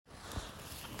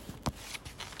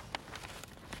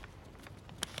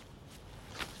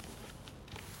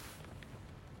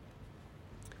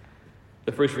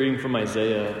The first reading from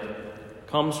Isaiah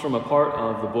comes from a part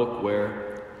of the book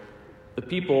where the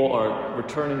people are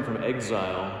returning from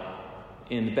exile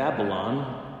in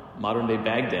Babylon, modern-day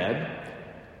Baghdad,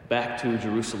 back to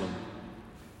Jerusalem.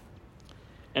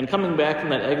 And coming back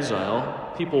from that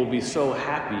exile, people will be so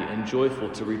happy and joyful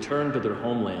to return to their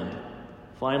homeland,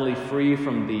 finally free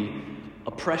from the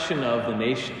oppression of the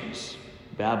nations,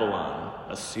 Babylon,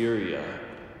 Assyria,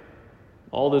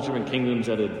 all those different kingdoms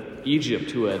that had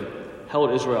Egypt who had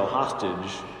held Israel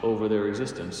hostage over their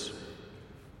existence.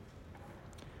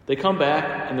 They come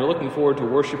back and they're looking forward to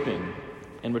worshiping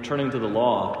and returning to the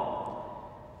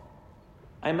law.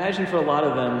 I imagine for a lot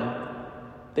of them,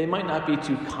 they might not be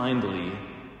too kindly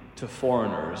to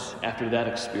foreigners after that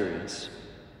experience.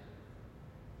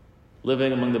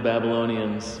 Living among the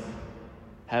Babylonians,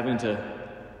 having to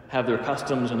have their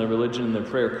customs and their religion and their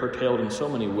prayer curtailed in so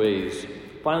many ways.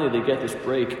 Finally, they get this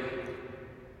break.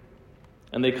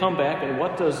 And they come back, and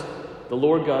what does the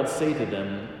Lord God say to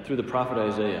them through the prophet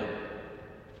Isaiah?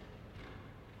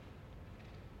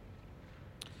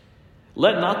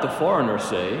 Let not the foreigner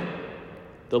say,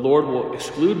 the Lord will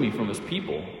exclude me from his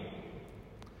people.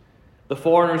 The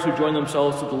foreigners who join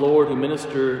themselves to the Lord, who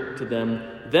minister to them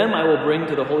I will bring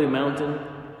to the holy mountain,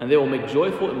 and they will make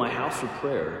joyful in my house of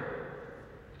prayer.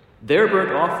 Their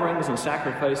burnt offerings and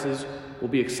sacrifices will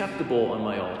be acceptable on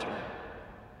my altar.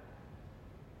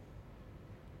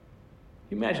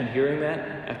 Can you imagine hearing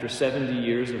that after 70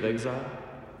 years of exile?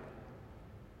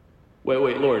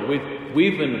 Wait, Lord,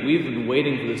 we've been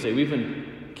waiting for this day. We've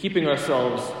been keeping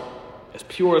ourselves as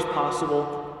pure as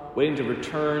possible, waiting to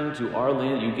return to our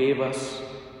land that you gave us.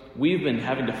 We've been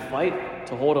having to fight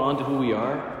to hold on to who we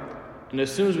are. And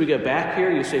as soon as we get back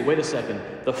here, you say, wait a second,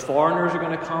 the foreigners are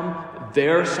going to come,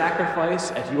 their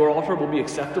sacrifice at your altar will be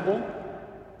acceptable?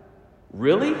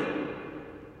 Really?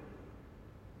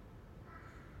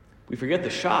 We forget the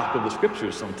shock of the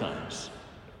scriptures sometimes.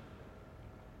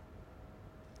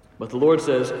 But the Lord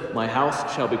says, my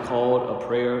house shall be called a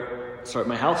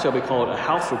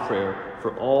house of prayer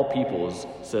for all peoples,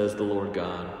 says the Lord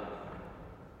God.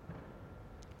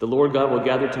 The Lord God will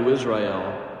gather to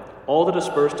Israel all the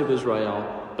dispersed of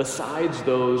Israel, besides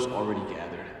those already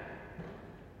gathered.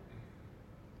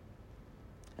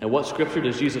 And what scripture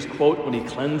does Jesus quote when he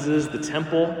cleanses the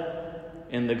temple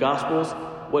in the Gospels?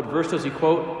 What verse does he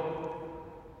quote?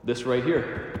 This right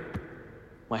here.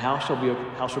 My house shall be a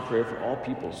house of prayer for all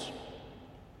peoples.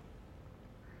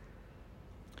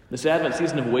 This Advent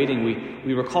season of waiting,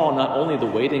 we recall not only the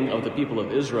waiting of the people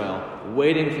of Israel,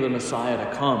 waiting for the Messiah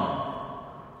to come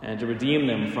and to redeem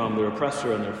them from their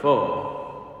oppressor and their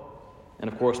foe,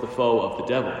 and of course the foe of the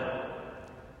devil.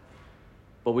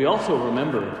 But we also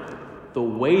remember the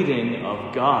waiting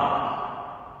of God.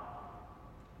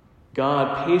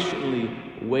 God patiently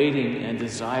waiting and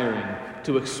desiring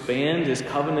to expand his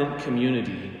covenant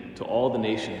community to all the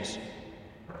nations.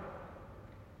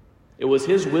 It was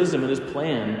his wisdom and his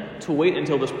plan to wait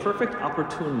until this perfect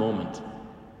opportune moment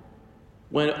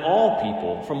when all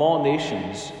people from all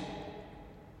nations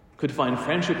could find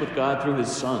friendship with God through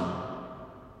his Son.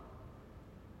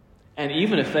 And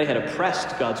even if they had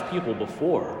oppressed God's people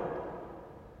before,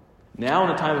 now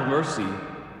in a time of mercy,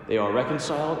 they are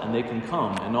reconciled and they can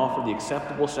come and offer the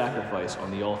acceptable sacrifice on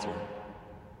the altar,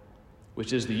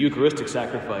 which is the Eucharistic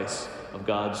sacrifice of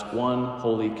God's one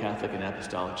holy Catholic and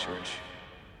Apostolic Church.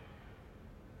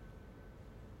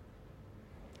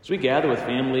 As we gather with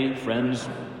family, friends,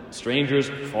 strangers,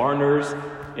 foreigners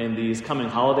in these coming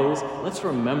holidays, let's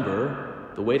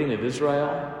remember the waiting of Israel,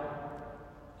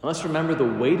 and let's remember the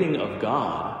waiting of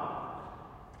God,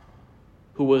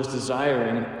 who was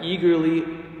desiring and eagerly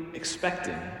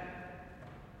expecting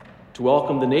to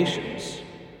welcome the nations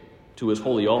to his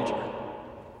holy altar.